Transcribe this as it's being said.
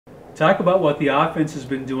Talk about what the offense has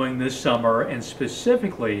been doing this summer and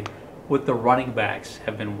specifically what the running backs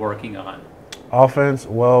have been working on. Offense,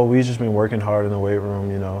 well, we've just been working hard in the weight room,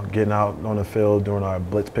 getting out on the field, doing our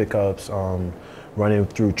blitz pickups, running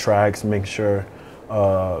through tracks, making sure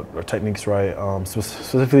our technique's right.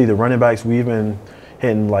 Specifically the running backs, we've been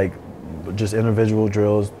hitting like just individual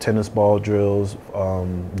drills, tennis ball drills,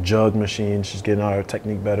 jug machines, just getting our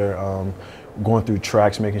technique better, going through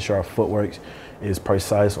tracks, making sure our footwork is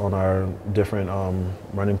precise on our different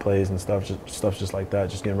running plays and stuff just like that,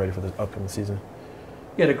 just getting ready for the upcoming season.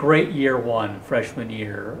 You had a great year one, freshman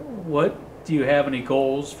year. Do you have any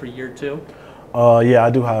goals for year two? Yeah, I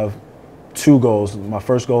do have two goals. My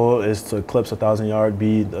first goal is to eclipse 1,000-yard,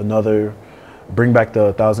 bring back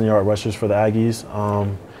the 1,000-yard rushers for the Aggies.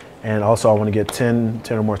 And also I want to get 10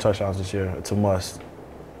 or more touchdowns this year. It's a must.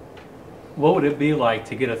 What would it be like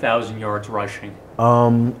to get 1,000 yards rushing?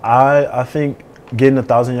 I think getting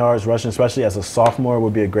 1,000 yards rushing, especially as a sophomore,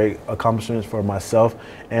 would be a great accomplishment for myself.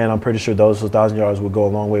 And I'm pretty sure those 1,000 yards will go a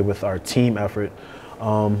long way with our team effort.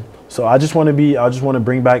 So I just want to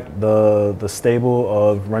bring back the stable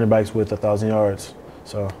of running backs with 1,000 yards.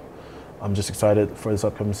 So I'm just excited for this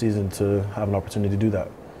upcoming season to have an opportunity to do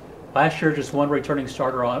that. Last year, just one returning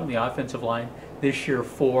starter on the offensive line. This year,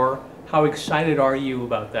 4. How excited are you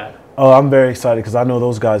about that? Oh, I'm very excited because I know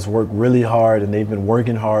those guys work really hard and they've been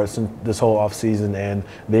working hard since this whole offseason, and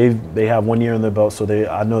they have 1 year in their belt, so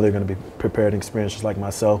I know they're going to be prepared and experienced just like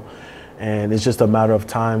myself. And it's just a matter of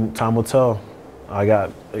time. Time will tell. I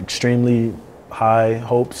got extremely high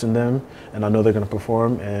hopes in them, and I know they're going to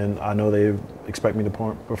perform, and I know they expect me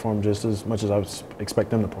to perform just as much as I expect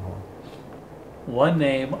them to perform. One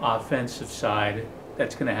name, offensive side,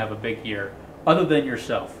 that's going to have a big year, other than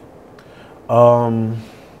yourself.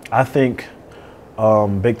 I think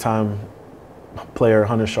big-time player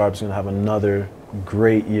Hunter Sharp's going to have another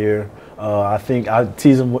great year. I think I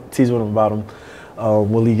tease with him about him.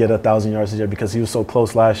 Will he get 1,000 yards this year? Because he was so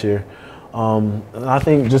close last year. And I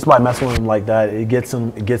think just by messing with him like that, it gets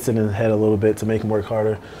in his head a little bit to make him work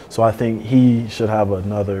harder. So I think he should have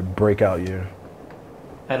another breakout year.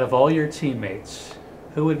 Out of all your teammates,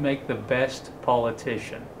 who would make the best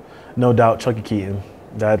politician? No doubt, Chucky Keaton.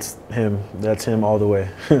 That's him. That's him all the way.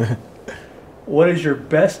 What is your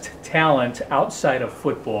best talent outside of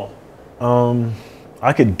football?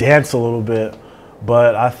 I could dance a little bit,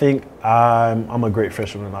 but I think I'm a great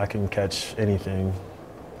fisherman. I can catch anything.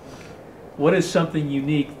 What is something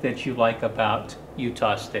unique that you like about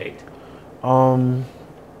Utah State?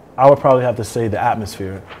 I would probably have to say the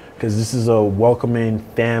atmosphere, because this is a welcoming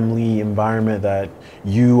family environment that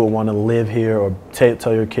you will want to live here or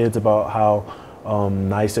tell your kids about how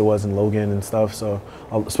nice it was in Logan and stuff. So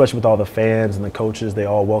especially with all the fans and the coaches, they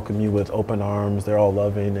all welcome you with open arms. They're all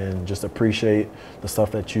loving and just appreciate the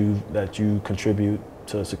stuff that you contribute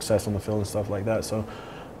to success on the field and stuff like that. So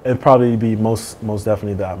it'd probably be most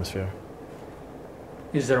definitely the atmosphere.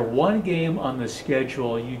 Is there one game on the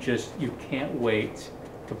schedule you can't wait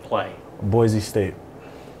to play? Boise State.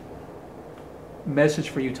 Message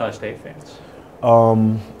for Utah State fans.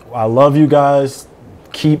 I love you guys.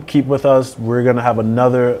 Keep with us. We're gonna have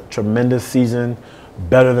another tremendous season,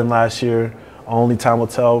 better than last year. Only time will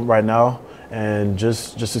tell right now, and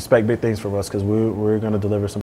just expect big things from us because we're gonna deliver some